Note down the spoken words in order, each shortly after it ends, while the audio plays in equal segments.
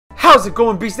How's it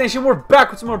going, Beast Nation? We're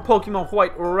back with some more Pokemon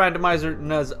White Randomizer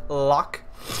Nuzlocke.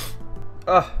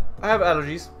 I have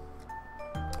allergies,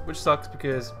 which sucks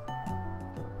because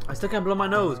I still can't blow my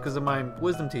nose because of my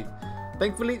wisdom teeth.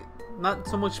 Thankfully, not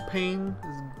so much pain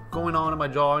is going on in my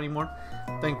jaw anymore.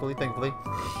 Thankfully.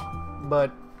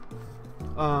 But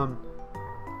I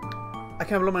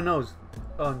can't blow my nose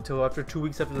until after 2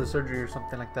 weeks after the surgery or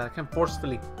something like that. I can't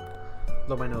forcefully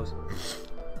blow my nose,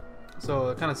 so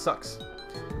it kind of sucks.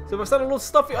 So if I sound a little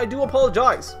stuffy, I do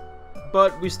apologize.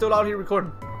 But we're still out here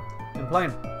recording and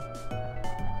playing.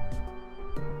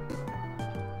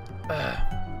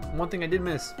 One thing I did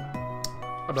miss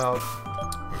about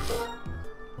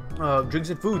drinks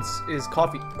and foods is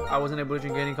coffee. I wasn't able to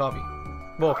drink any coffee.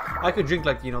 Well, I could drink,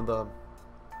 like, you know, the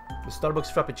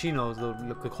Starbucks Frappuccinos,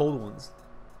 the cold ones.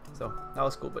 So that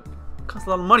was cool, but it costs a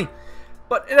lot of money.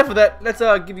 But enough of that. Let's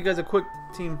give you guys a quick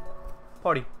team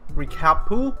party recap.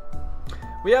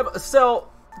 We have a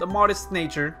Cell, the modest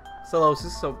nature,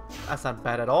 Cellosis, so that's not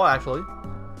bad at all, actually.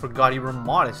 Forgot you were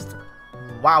modest.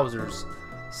 Wowzers.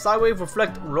 Psywave,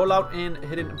 Reflect, Rollout, and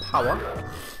Hidden Power.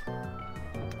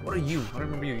 What are you? I don't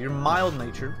remember you. You're mild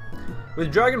nature.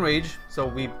 With Dragon Rage, so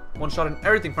we one-shotted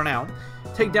everything for now.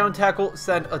 Take down, tackle,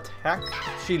 send, attack.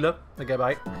 Sheila, the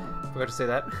Gabite. Forgot to say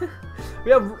that.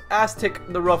 We have Aztec,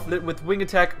 the Rufflet, with Wing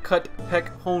Attack, Cut, Peck,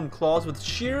 Hone, Claws, with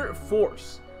Sheer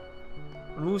Force.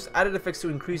 Removes added effects to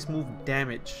increase move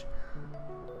damage.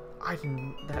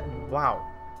 Wow.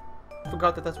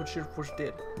 Forgot that that's what Sheer Force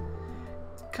did.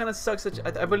 Kind of sucks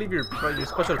that I believe your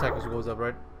special attack goes up,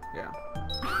 right? Yeah.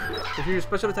 So if your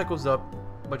special attack goes up,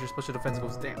 but your special defense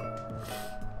goes down,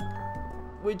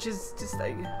 which is just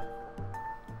like,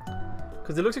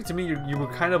 because it looks like to me you were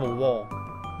kind of a wall,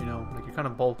 you know, like you're kind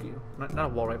of bulky. Not a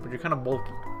wall, right? But you're kind of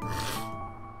bulky.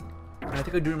 And I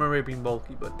think I do remember it being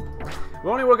bulky, but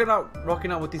we're only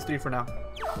rocking out with these three for now.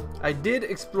 I did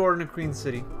explore Nacrene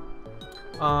City,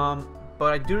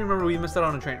 but I do remember we missed out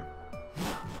on a trainer.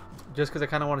 Just because I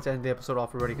kind of wanted to end the episode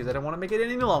off already, because I didn't want to make it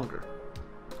any longer.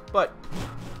 But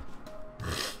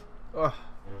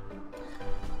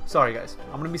sorry guys,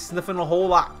 I'm gonna be sniffing a whole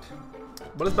lot.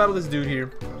 But let's battle this dude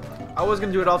here. I was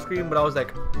gonna do it off screen, but I was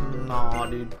like, nah,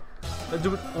 dude. Let's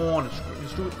do it on screen.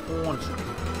 Let's do it on screen.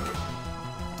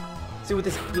 See what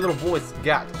this little boy's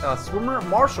got. Swimmer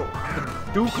Marshall,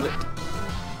 the Dukelet.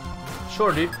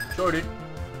 Sure, dude.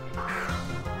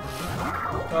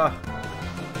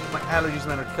 My allergies,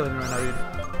 man, are killing me right now, dude.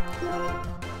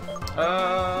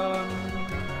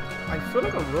 I feel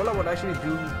like a rollout would actually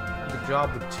do the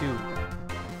job with two.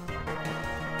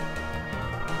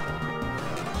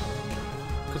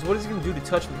 Because what is he gonna do to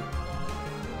touch me?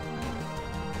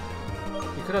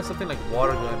 He could have something like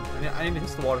water gun. I need to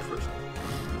hit the water first.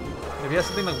 If he has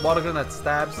something like water gun that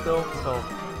stabs still, so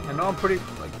I know I'm pretty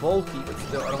like bulky, but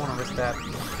still I don't want to risk that.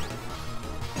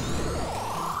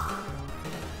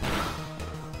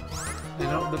 You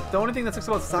know, the only thing that sucks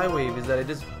about Psywave is that it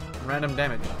does random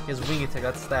damage. His Wing Attack,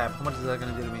 that stab. How much is that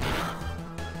gonna do to me?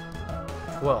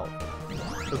 12.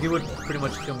 So he would pretty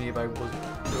much kill me if I was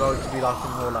to be locked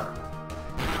in rollout.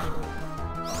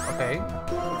 Okay.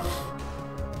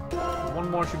 One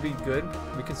more should be good.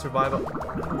 We can survive a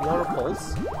water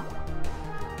pulse.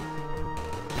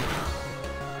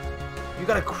 You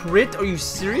got a crit? Are you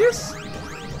serious?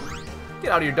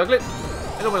 Get out of here, Douglet.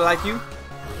 I don't really like you.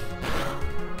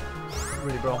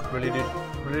 Really, bro. Really, dude.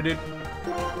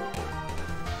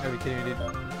 Are you kidding me, dude?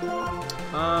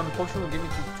 Potion will give me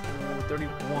to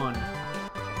 31.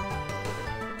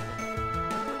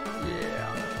 Yeah.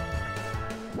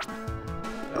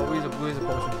 Always a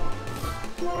potion.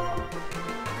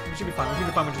 We should be fine. We should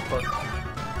be fine with just potion.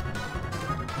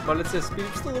 But let's just speed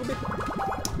up just a little bit.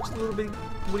 Just a little bit.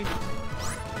 We'll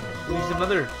use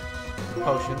another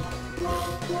potion.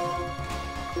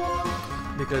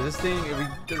 Because this thing, if we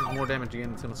do more damage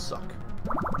again, it's gonna suck.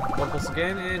 One pulse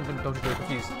again, and don't you get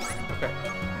confused. Okay.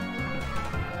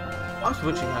 I'm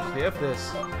switching actually. F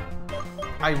this.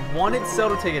 I wanted Cell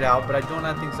to take it out, but I do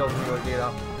not think Cell's gonna go take it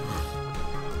out.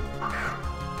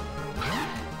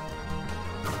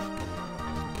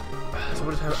 So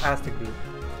we'll just have Aztec dude.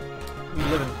 We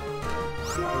living,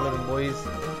 boys.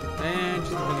 And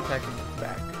just a wing attack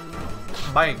back.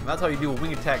 Bang! That's how you do a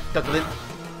wing attack. Ducklet.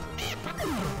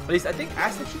 At least I think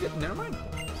Aztec should get. Never mind.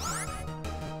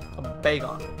 A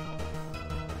Bagon.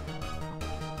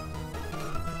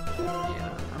 Yeah,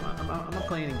 I'm not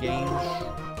playing a game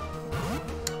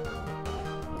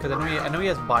because I know he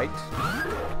has Bite.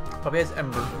 Probably has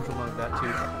Ember or something like that too.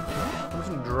 I'm just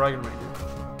gonna Dragon Rage.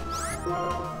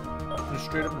 Just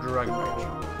straight up Dragon Rage.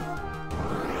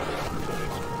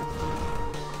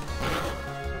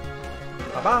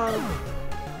 Bye bye.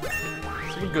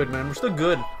 We're good, man. We're still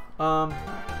good. We're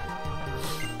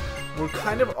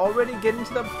kind of already getting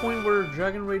to that point where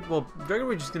Dragon Rage... Well, Dragon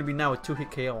Rage is going to be now a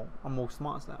 2-hit KO on most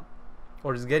mons now.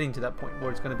 Or it's getting to that point where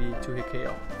it's going to be a 2-hit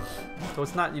KO. So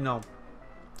it's not, you know...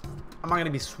 I'm not going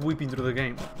to be sweeping through the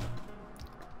game.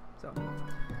 So,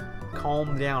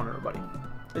 calm down, everybody.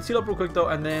 Let's heal up real quick, though,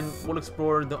 and then we'll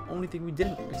explore the only thing we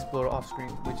didn't explore off-screen,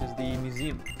 which is the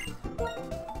museum.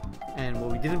 And well,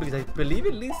 we didn't because I believe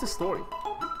it leads to story.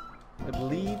 I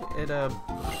believe it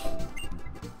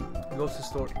goes to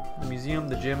story. The museum,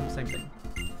 the gym, same thing.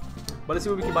 But let's see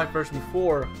what we can buy first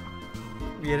before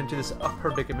we get into this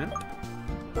predicament.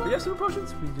 Do we have super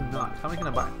potions? We do not. How many can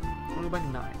I buy? I'm only buy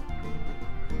 9.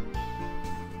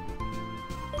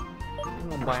 I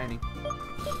won't buy any.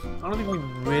 I don't think we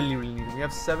really need it. We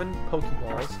have 7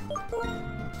 Pokeballs,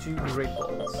 2 Great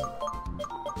Balls.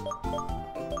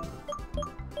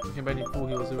 We can buy any Full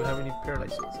Heals. Do we have any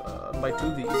Paralyzed Heals? Buy 2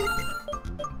 of these.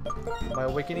 Buy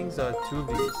Awakenings, 2 of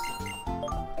these.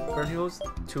 Burn Heals,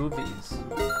 2 of these.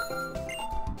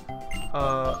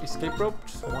 Escape Rope,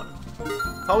 just 1.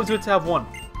 It's always good to have 1.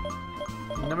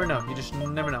 You never know. You just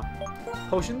never know.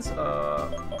 Potions,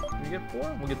 can we get 4?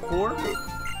 We'll get 4.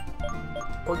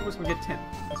 Pokeballs, we get 10.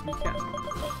 Yes, we can.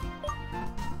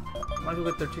 Might as well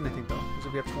get 13, I think, though.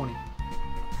 Because we have 20.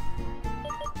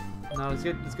 Now let's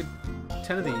get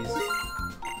 10 of these.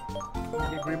 Can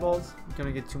we get Great Balls? Can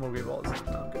we get 2 more Great Balls?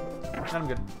 No, I'm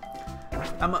good.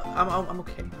 I'm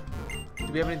okay.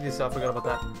 Do we have anything to sell? I forgot about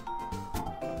that.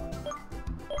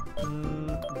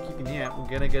 We're keeping that. We're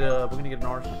gonna get an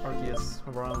Arceus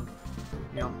of our own.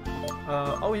 You know.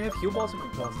 Oh, we have Heal Balls and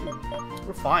Quick Balls too.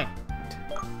 We're fine.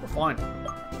 We're fine.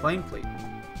 Flame Plate.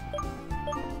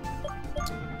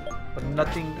 But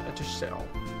nothing to sell.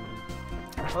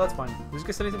 Oh, that's fine. We just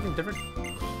gonna sell something different.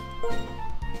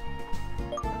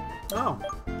 Oh.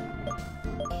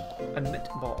 A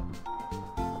netball.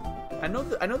 I know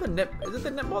the net. Is it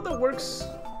the netball that works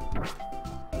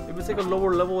if it's like a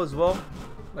lower level as well?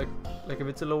 Like if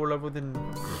it's a lower level than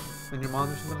your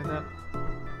mons or something like that?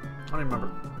 I don't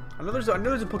remember. I know there's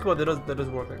a Pokeball that does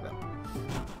work like that.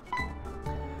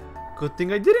 Good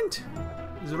thing I didn't.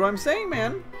 This is what I'm saying,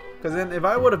 man. Because then if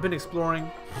I would have been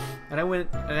exploring and I went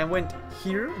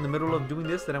here in the middle of doing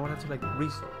this, then I would have to like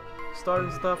restart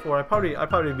and stuff, or I'd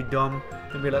probably be dumb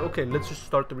and be like, okay, let's just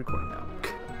start the recording now.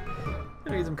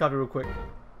 Let me get some coffee real quick.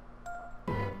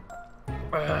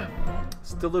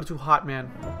 Still a little too hot, man.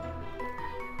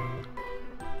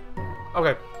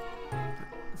 Okay.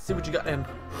 Let's see what you got in.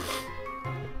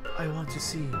 I want to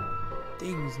see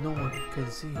things no one can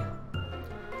see.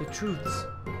 The truths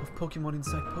of Pokemon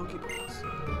inside Pokeballs.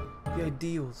 The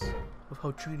ideals of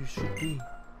how trainers should be.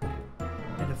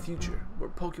 And a future where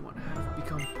Pokemon have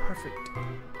become perfect.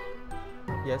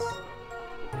 Yes,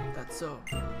 that's so.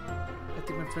 I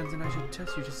think my friends and I should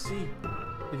test you to see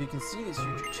if you can see this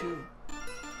future too.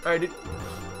 Alright,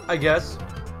 I guess.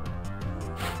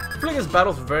 I feel like this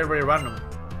battle's very, very random.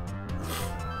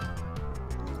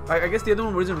 I guess the other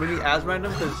one wasn't really as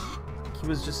random because he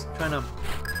was just trying to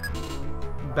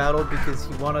battle because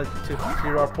he wanted to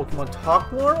hear our Pokemon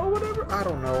talk more or whatever. I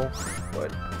don't know,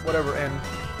 but whatever. And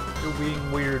you're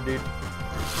being weird, dude.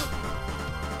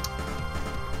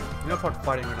 You're not part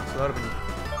fighting right now, so that would have been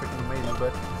freaking amazing,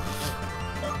 but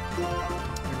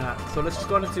you're not. So let's just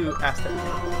go into Aztec.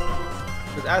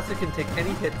 Because Aztec can take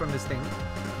any hit from this thing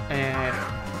and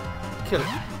kill it.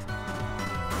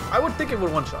 I would think it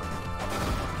would one-shot.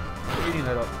 Eating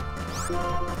that up.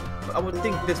 But I would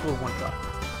think this will one-shot.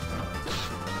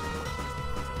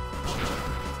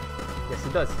 Yes,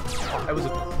 it does. It was a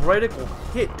critical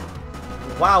hit.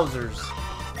 Wowzers.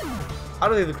 I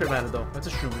don't think the crit mattered though. That's a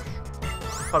Shroomish.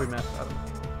 Probably mattered. I don't know.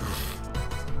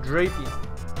 Drapion.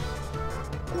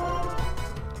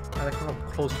 I like how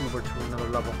close we were to another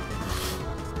level.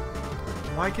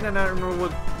 Why can I not remember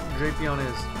what Drapion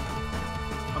is?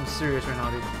 I'm serious right now,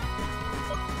 dude.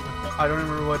 I don't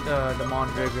remember what the Mon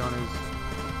Drapion is.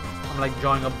 I'm like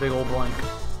drawing a big old blank.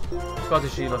 Scott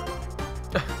Sheila.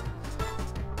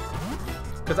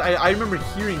 Because I remember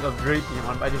hearing of Drapion,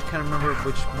 but I just can't remember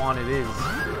which Mon it is.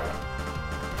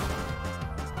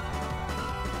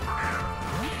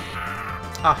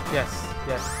 Ah, yes.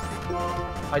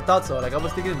 I thought so. Like I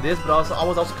was thinking of this, but I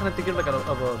was also kind of thinking like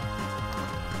of a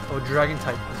dragon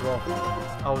type as well.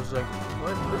 I was like,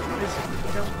 what is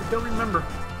it? I don't remember.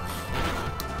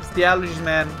 It's the allergies,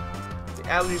 man. The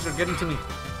allergies are getting to me.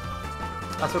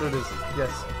 That's what it is.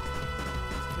 Yes.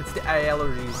 It's the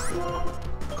allergies.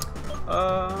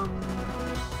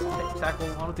 Tackle.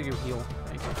 I don't think you heal.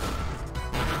 Thank you.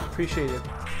 Appreciate it.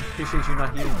 Appreciate you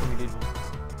not healing for me, dude.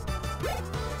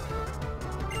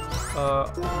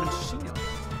 Machino.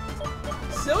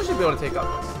 Still should be able to take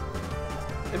out this.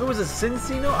 If it was a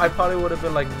Cincino, I probably would have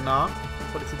been like, nah.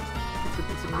 But it's a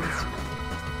Mincino.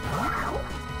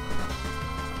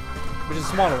 Which is a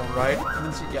smaller one, right?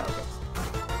 Yeah, okay.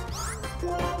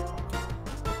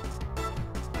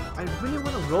 I really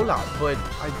want to roll out, but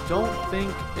I don't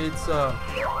think it's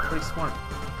pretty smart.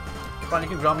 Fine, you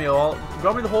can draw me the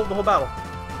whole battle.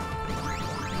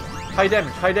 High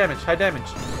damage, high damage, high damage.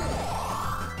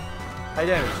 High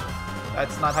damage.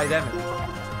 That's not high damage.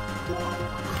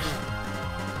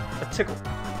 A tickle.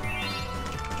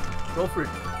 Go for it.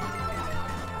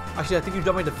 Actually, I think you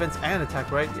dropped my defense and attack,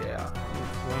 right? Yeah.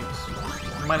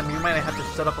 You might have to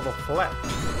set up a little flat.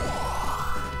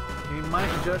 You might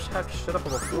just have to set up a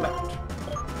little flat.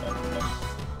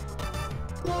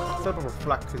 Set up a little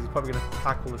flat because he's probably gonna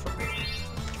tackle or something.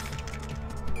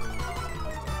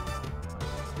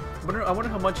 I wonder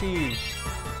how much he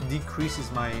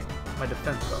decreases my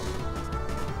defense though.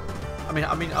 I mean,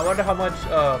 I wonder how much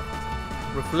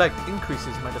reflect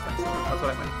increases my defense. That's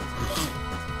what I meant.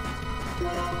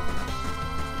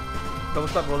 Double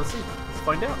slap roll. Let's see. Let's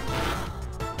find out.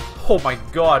 Oh my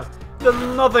god! There's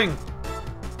nothing.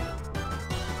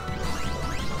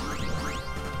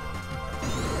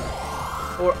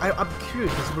 Or I'm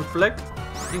curious. Does reflect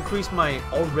increase my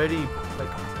already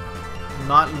like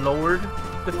not lowered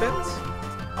defense?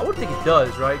 I would think it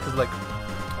does, right? Because like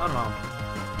I don't know.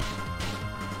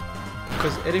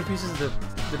 Because it increases the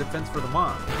defense for the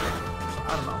mod. So,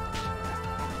 I don't know.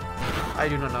 I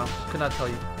do not know. Could not tell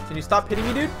you. Can you stop hitting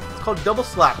me, dude? It's called double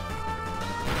slap.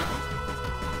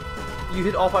 You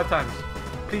hit all 5 times.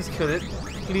 Please kill it.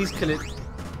 Please kill it.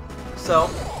 So.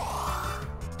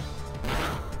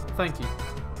 Thank you.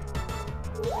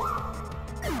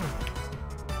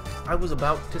 I was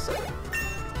about to say.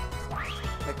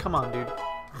 Like, come on, dude.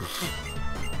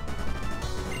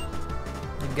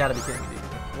 You gotta be kidding me,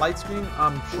 dude. Light screen?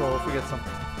 I'm sure if we get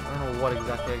something. I don't know what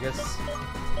exactly, I guess.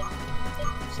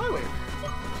 Sidewave.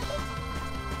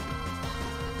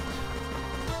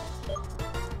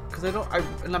 Because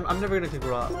I'm never gonna take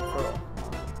Raw for all.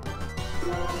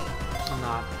 I'm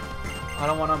not. I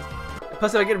don't wanna.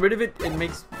 Plus, if I get rid of it, it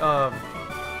makes. I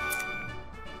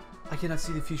cannot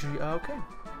see the future. Okay.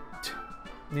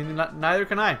 Neither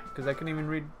can I, because I couldn't even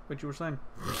read what you were saying.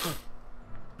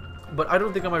 But I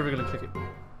don't think I'm ever gonna click it.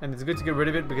 And it's good to get rid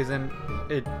of it because then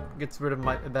it gets rid of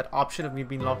that option of me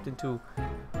being locked into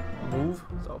a move.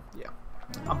 So yeah,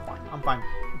 I'm fine. I'm fine.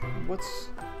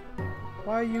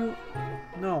 Why are you?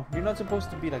 No, you're not supposed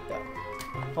to be like that.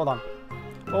 Hold on.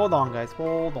 Hold on, guys.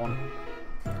 Hold on.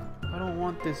 I don't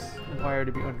want this wire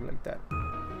to be under like that.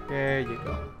 There you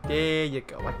go. There you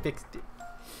go. I fixed it.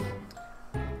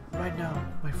 Right now,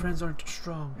 my friends aren't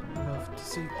strong enough to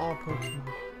save all Pokemon.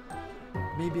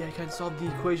 Maybe I can solve the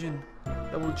equation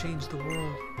that will change the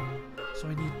world. So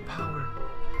I need power.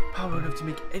 Power enough to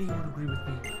make anyone agree with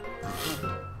me.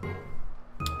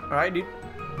 Alright, dude.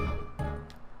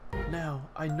 Now,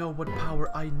 I know what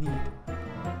power I need.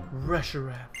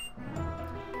 Reshiram.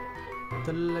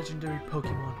 The legendary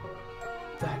Pokemon.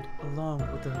 That, along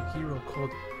with the hero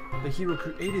called the hero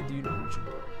created the universe.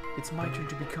 It's my turn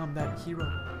to become that hero.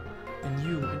 And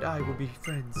you and I will be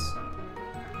friends.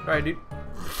 Alright, dude.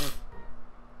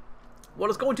 Well,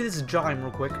 let's go into this gym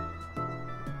real quick.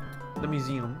 The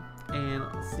museum. And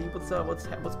see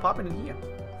what's popping in here.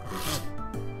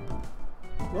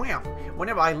 Wow.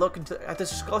 Whenever I look at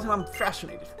this skeleton, I'm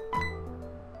fascinated.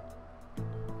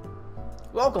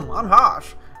 Welcome, I'm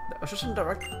Harsh, the assistant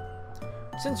director.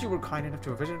 Since you were kind enough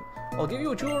to visit, I'll give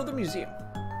you a tour of the museum.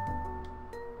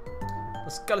 The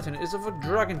skeleton is of a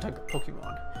dragon-type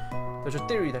Pokemon. There's a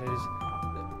theory that it is...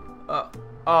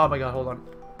 oh my god, hold on.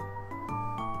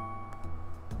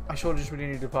 I should just really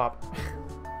need to pop.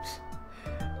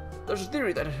 There's a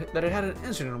theory that it had an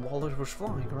incident while it was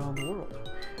flying around the world,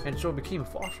 and so it became a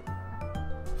fossil.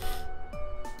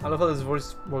 I love how this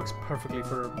voice works perfectly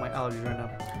for my allergies right now.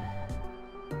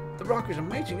 The rock is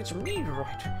amazing. It's a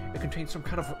meteorite. It contains some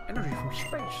kind of energy from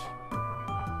space.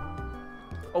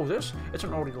 Oh, this? It's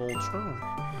an old stone.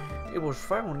 It was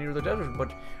found near the desert,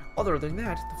 but other than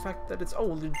that, the fact that it's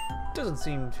old, it doesn't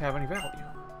seem to have any value.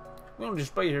 We only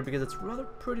display it here because it's rather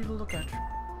pretty to look at.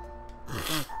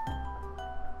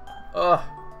 Ugh,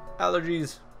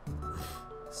 allergies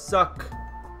suck.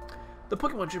 The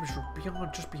Pokemon gym is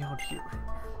just beyond here.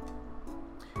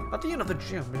 At the end of the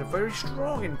gym is a very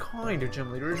strong and kind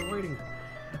gym leader is waiting.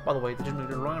 By the way, the gym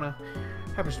leader Rana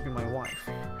happens to be my wife.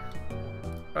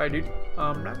 Alright, dude.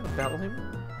 I'm not gonna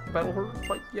battle her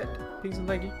quite yet. Please and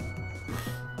thank you.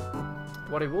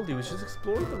 What I will do is just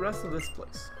explore the rest of this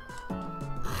place.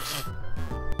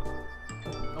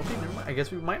 Okay, never mind. I guess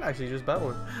we might actually just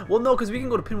battle her. Well, no, because we can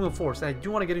go to Pinwheel Forest. I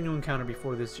do want to get a new encounter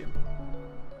before this gym.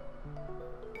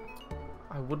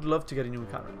 I would love to get a new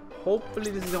encounter.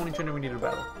 Hopefully this is the only trainer we need to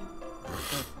battle.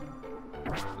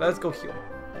 Let's go heal.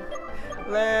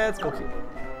 Let's go heal.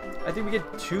 I think we get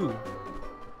 2.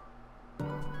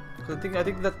 I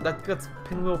think that's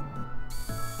Pinwheel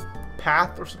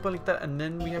Path or something like that, and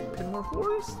then we have Pinwheel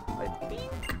Forest. I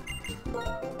think.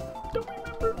 Don't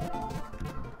remember.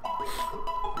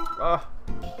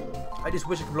 I just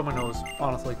wish I could blow my nose.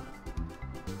 Honestly,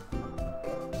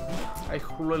 I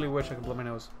really wish I could blow my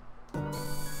nose.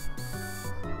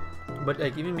 But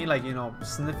like even me, like, you know,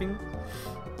 sniffing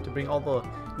to bring all the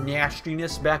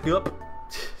nastiness back up.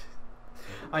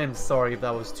 I am sorry if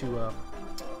that was too.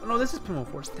 No, this is Pinwheel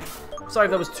Forest. Sorry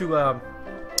if that was too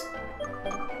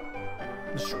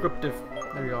descriptive.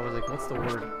 There we go. I was like, what's the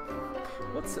word?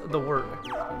 What's the word?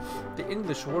 The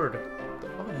English word.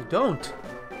 Oh, you don't.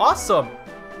 Awesome.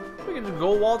 We can just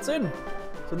go waltz in.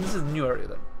 So this is a new area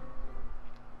then.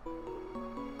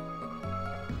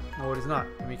 No, it is not.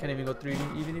 We can't even go through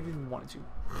even if we wanted to.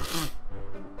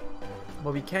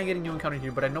 But we can get a new encounter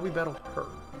here. But I know we battled her.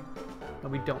 No,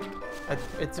 we don't.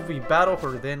 It's if we battle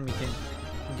her, then we can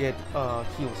get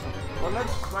heals. Well,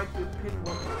 let's try to pin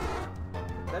one.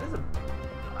 That is a.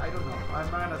 I don't know. I'm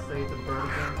not gonna say it's a bird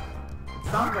again. It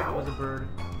sounds like it was a bird,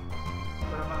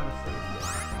 but I'm not gonna say it.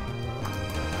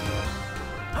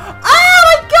 Oh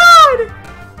my god!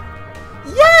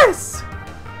 Yes!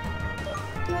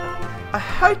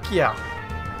 Heck yeah!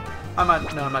 I'm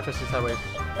not trusting Sidewave.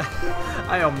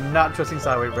 I am not trusting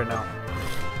Sidewave right now.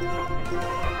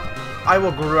 I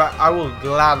will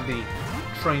gladly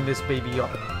train this baby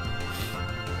up.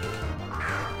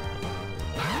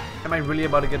 Am I really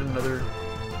about to get another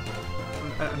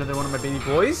one of my baby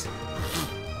boys?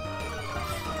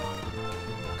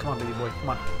 Come on, baby boy, come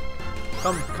on.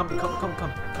 Come.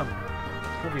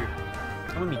 Over here.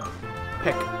 Come with me.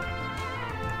 Peck.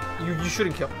 You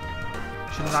shouldn't kill.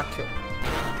 You should not kill.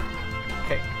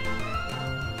 Okay.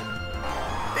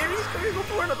 There he's gonna go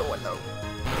for another one though.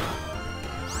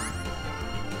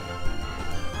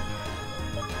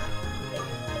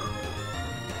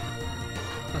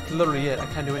 That's literally it. I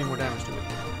can't do any more damage to it.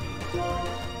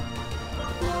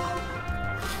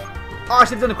 Oh, I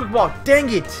should have done a quick walk. Dang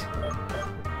it!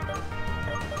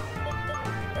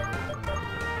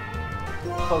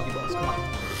 Pokeballs, come on.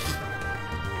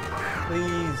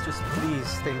 Please, just please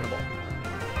stay in the ball.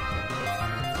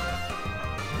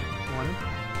 1,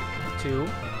 2,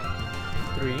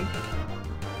 3.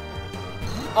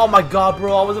 Oh my god,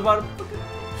 bro! I was about to.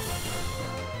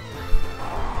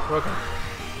 Okay.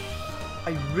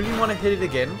 I really want to hit it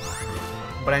again,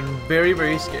 but I'm very,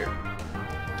 very scared.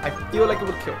 I feel like it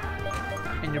would kill,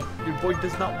 and your boy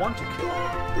does not want to kill.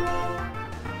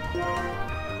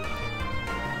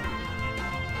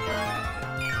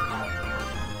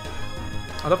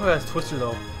 I love how he has Twister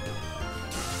though.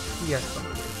 He has Thunder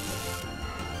Wave.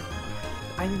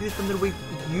 I need this Thunder Wave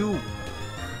for you.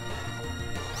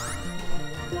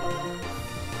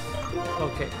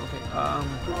 Okay.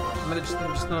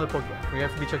 Just another Pokeball. We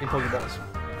have to be checking Pokeballs.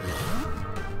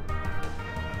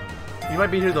 You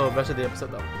might be here though the rest of the episode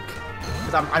though,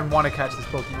 because I want to catch this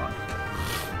Pokemon.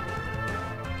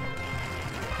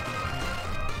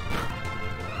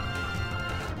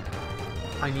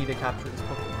 I need to capture this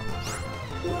Pokemon.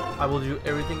 I will do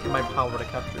everything in my power to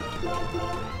capture it.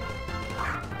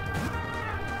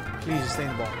 Please just stay in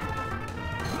the ball.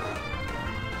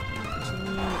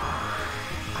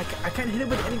 I can't hit it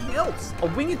with anything else. A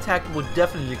wing attack would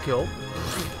definitely kill.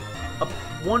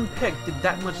 One peck did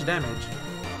that much damage.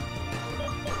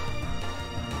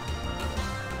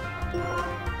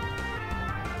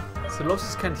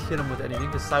 Solosis can't hit him with anything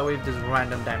because Psywave does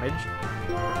random damage.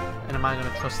 And am I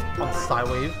going to trust on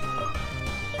Psywave?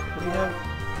 What do you have?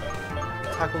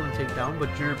 Tackle and takedown, but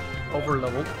you're over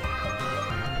leveled.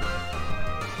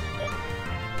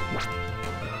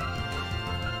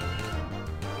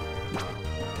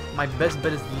 My best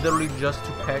bet is literally just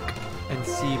to peck and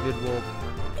see if it will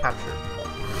capture.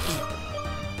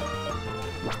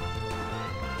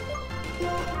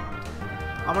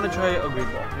 I'm gonna try a Great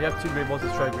Ball. We have 2 Great Balls,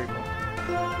 let's try a Great Ball.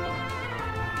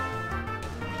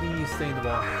 Please stay in the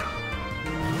ball.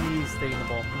 Please stay in the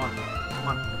ball. Come on.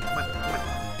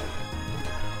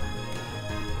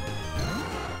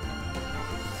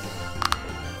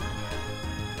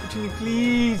 Me,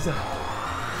 please.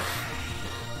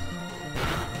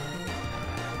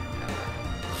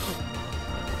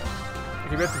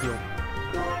 Okay, we have to deal.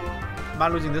 I'm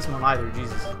not losing this one either,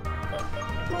 Jesus.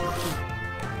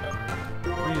 We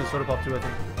need a Soda Pop too, I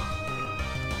think.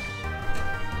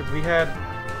 Because we had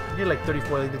I need like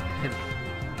 34. They did him.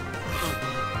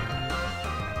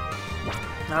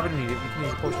 I don't need it. We can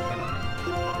use a potion cannon.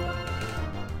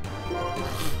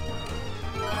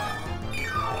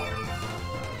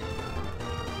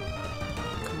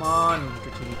 Come on,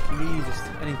 Dratini, please.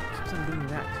 And he keeps on doing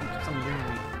that. He keeps on doing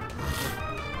me.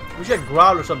 We should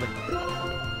growl or something.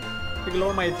 You can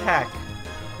lower my attack.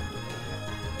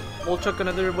 We'll chuck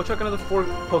another 4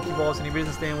 Pokeballs, and if he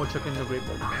doesn't stay in, we'll chuck in the Great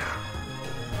Ball.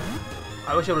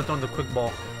 I wish I would have thrown the Quick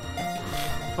Ball.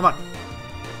 Come on.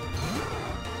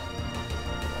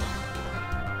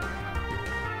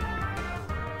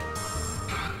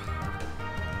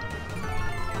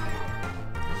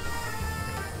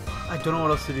 I don't know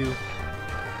what else to do.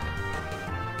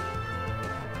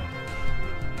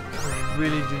 I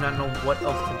really do not know what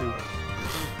else to do.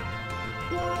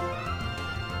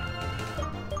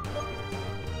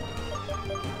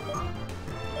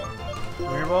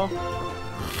 Mirror Ball?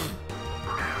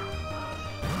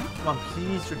 Come on,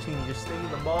 please, Dratini, just stay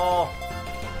in the ball.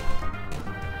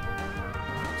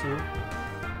 2,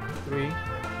 3.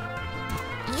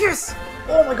 Yes!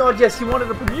 Oh my god, yes, he wanted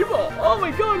a Premier Ball! Oh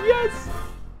my god, yes!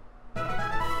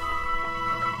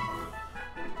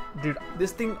 Dude,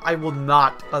 this thing, I will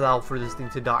not allow for this thing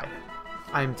to die.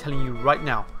 I am telling you right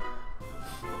now.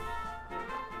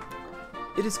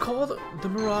 It is called the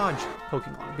Mirage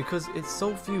Pokemon because it's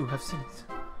so few have seen it.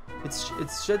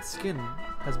 Its shed skin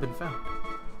has been found.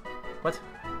 What?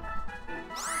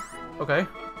 Okay.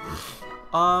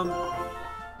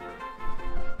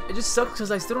 It just sucks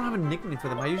because I still don't have a nickname for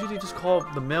them. I usually just call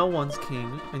the male ones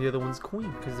King and the other ones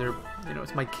Queen because they're, you know,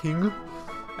 it's my King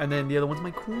and then the other one's my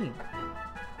Queen.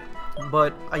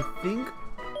 But I think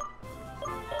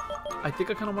I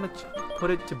kind of want to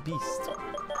put it to Beast.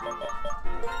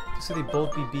 Just so they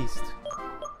both be Beast.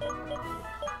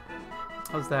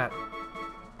 How's that?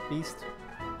 Beast?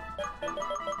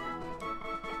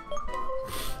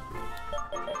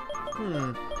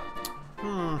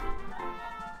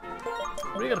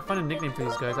 Really gotta find a nickname for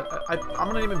these guys. I'm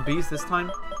gonna name it Beast this time.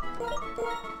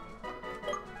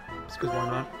 Just because why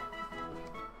not?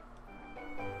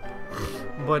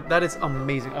 But that is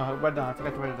amazing. Write it down. I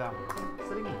forgot to write it down.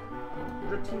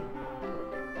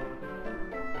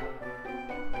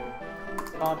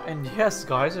 And yes,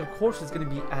 guys, of course it's gonna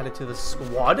be added to the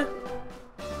squad.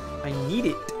 I need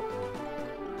it.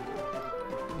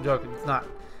 I'm joking, it's not.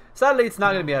 Sadly, it's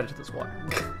not gonna be added to the squad.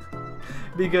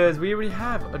 Because we already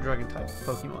have a dragon type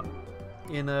Pokemon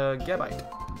in a Gabite.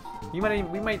 We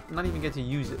might not even get to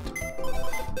use it.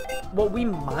 Well, we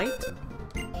might.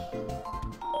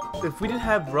 If we didn't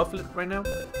have Rufflet right now,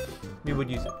 we would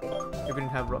use it. If we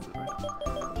didn't have Rufflet right now.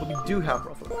 But we do have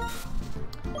Rufflet.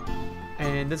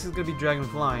 And this is going to be Dragon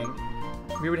Flying.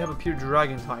 We already have a pure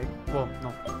Dragon type. Well,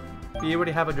 no. We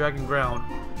already have a Dragon Ground.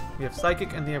 We have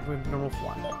Psychic and we have normal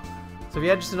Flying. So if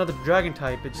we add just another Dragon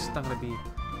type, it's just not going to be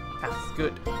as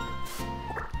good.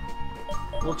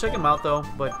 We'll check him out though,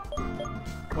 but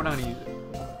we're not going to use it.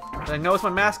 But I know it's my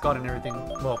mascot and everything.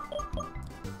 Well,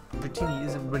 Dratini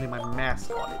isn't really my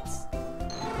mascot. It's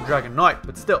Dragon Knight,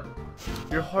 but still.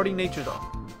 You're hardy nature though.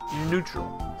 You're neutral.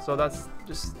 So that's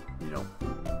just, you know,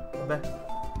 bleh.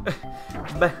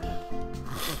 Bleh.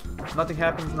 Nothing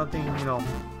happens, nothing, you know,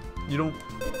 you don't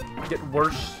get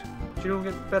worse, but you don't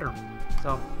get better.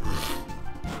 So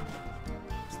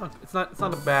it's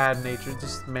not a bad nature, it's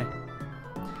just meh.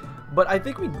 But I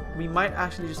think we might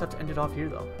actually just have to end it off here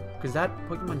though. Because that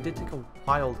Pokemon did take a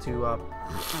while to oh,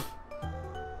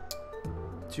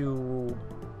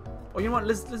 you know what?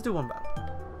 Let's do one battle.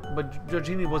 But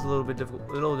Dratini was a little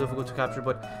difficult to capture.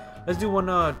 But let's do one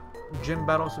gym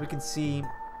battle so we can see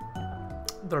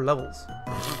their levels.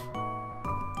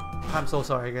 I'm so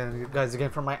sorry again, guys. Again,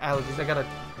 for my allergies, I gotta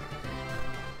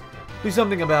do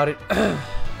something about it. A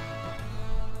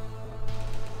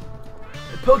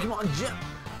Pokemon gym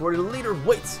where the leader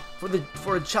waits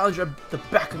for a challenger at the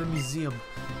back of the museum.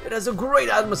 It has a great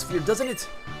atmosphere, doesn't it?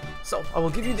 So, I will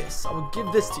give you this. I will give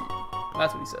this to you.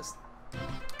 That's what he says.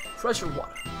 Pressure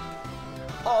water.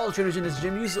 All trainers in this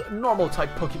gym use normal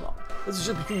type Pokemon. This is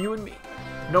just between you and me.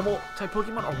 Normal type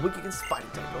Pokemon are weak against fighting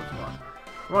type Pokemon.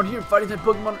 Around here, fighting type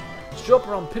Pokemon show up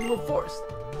around Pinwheel Forest.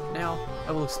 Now,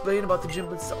 I will explain about the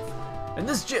gym itself. In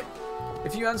this gym,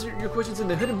 if you answer your questions in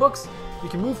the hidden books, you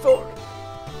can move forward.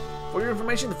 For your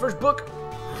information, the first book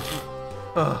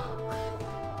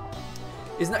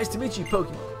is Nice to Meet You,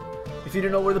 Pokemon. If you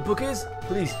don't know where the book is,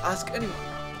 please ask anyone.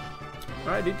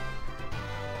 Alright, dude.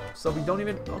 So we don't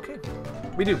even... Okay.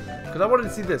 We do. Because I wanted to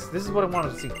see this. This is what I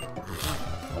wanted to see.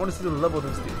 I want to see the level of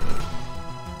this dude.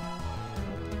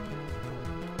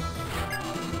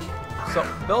 So,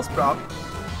 Bellsprout.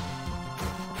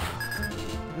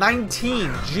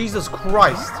 19! Jesus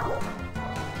Christ!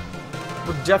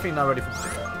 We're definitely not ready for this.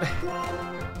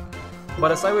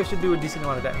 But a Sideway should do a decent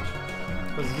amount of damage.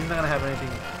 Because he's not gonna have anything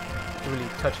to really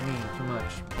touch me too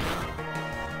much.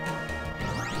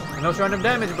 I know it's random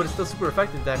damage, but it's still super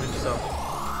effective damage, so.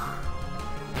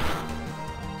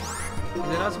 Is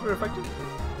it not super effective?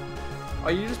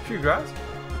 Are you just pure grass?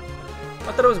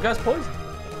 I thought it was grass poison.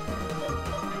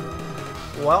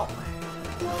 Well,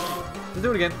 let's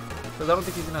do it again. Because I don't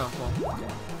think he's gonna. Well,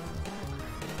 yeah.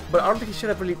 But I don't think he should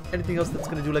have really anything else that's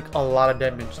gonna do like a lot of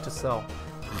damage to Cell.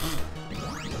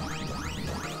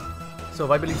 So if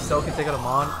I believe Cell can take out a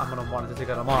Mon, I'm gonna want it to take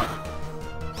out a Mon.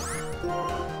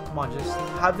 Come on, just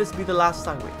have this be the last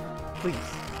Sideway, please.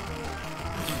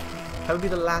 Have it be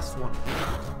the last one.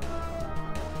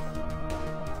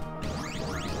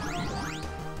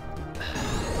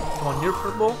 Come on, you're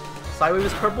purple. Sideway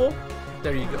is purple.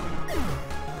 There you go.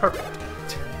 Perfect.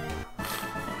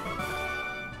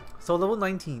 So level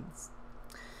 19s.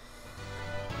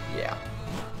 Yeah.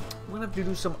 We're gonna have to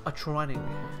do some training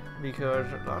because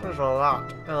that is a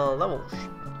lot of levels.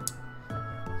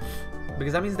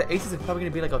 Because that means the aces are probably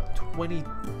gonna be like a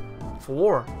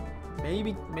 24.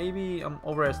 Maybe I'm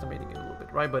overestimating it a little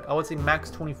bit, right? But I would say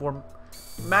max 24,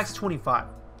 max 25.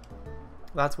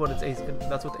 That's what its ace.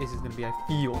 That's what the ace is gonna be.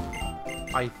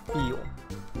 I feel.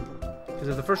 Because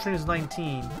if the first train is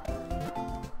 19,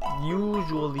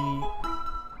 usually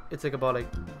it's like about like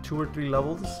 2 or 3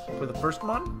 levels for the first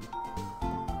one,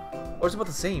 or it's about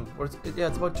the same. Or yeah,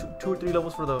 it's about 2 or 3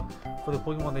 levels for the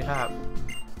Pokemon they have.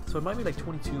 So it might be like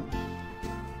 22,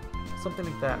 something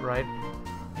like that, right?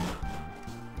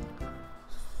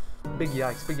 Big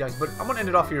yikes, big yikes. But I'm gonna end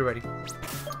it off here already.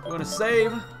 We're gonna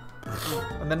save.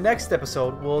 And the next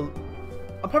episode,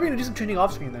 I'm probably gonna do some training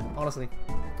off screen then, honestly.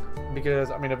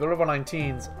 Because I mean, if they're level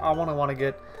 19s, I want to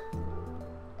get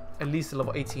at least a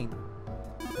level 18.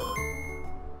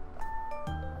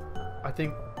 I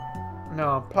think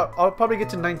no, I'll probably get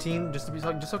to 19 just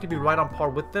so I can be right on par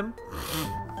with them.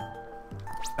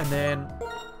 And then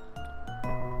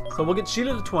so we'll get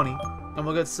Sheila to 20, and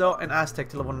we'll get Cell and Aztec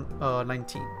to level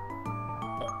 19.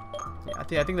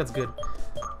 Yeah, I think that's good.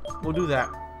 We'll do that.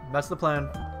 That's the plan.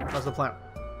 That's the plan.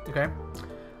 Okay?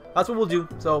 That's what we'll do.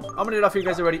 So, I'm going to get off here,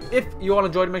 guys, already. If you all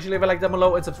enjoyed, make sure you leave a like down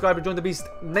below and subscribe to join the Beast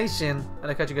Nation. And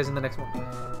I'll catch you guys in the next one.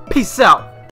 Peace out!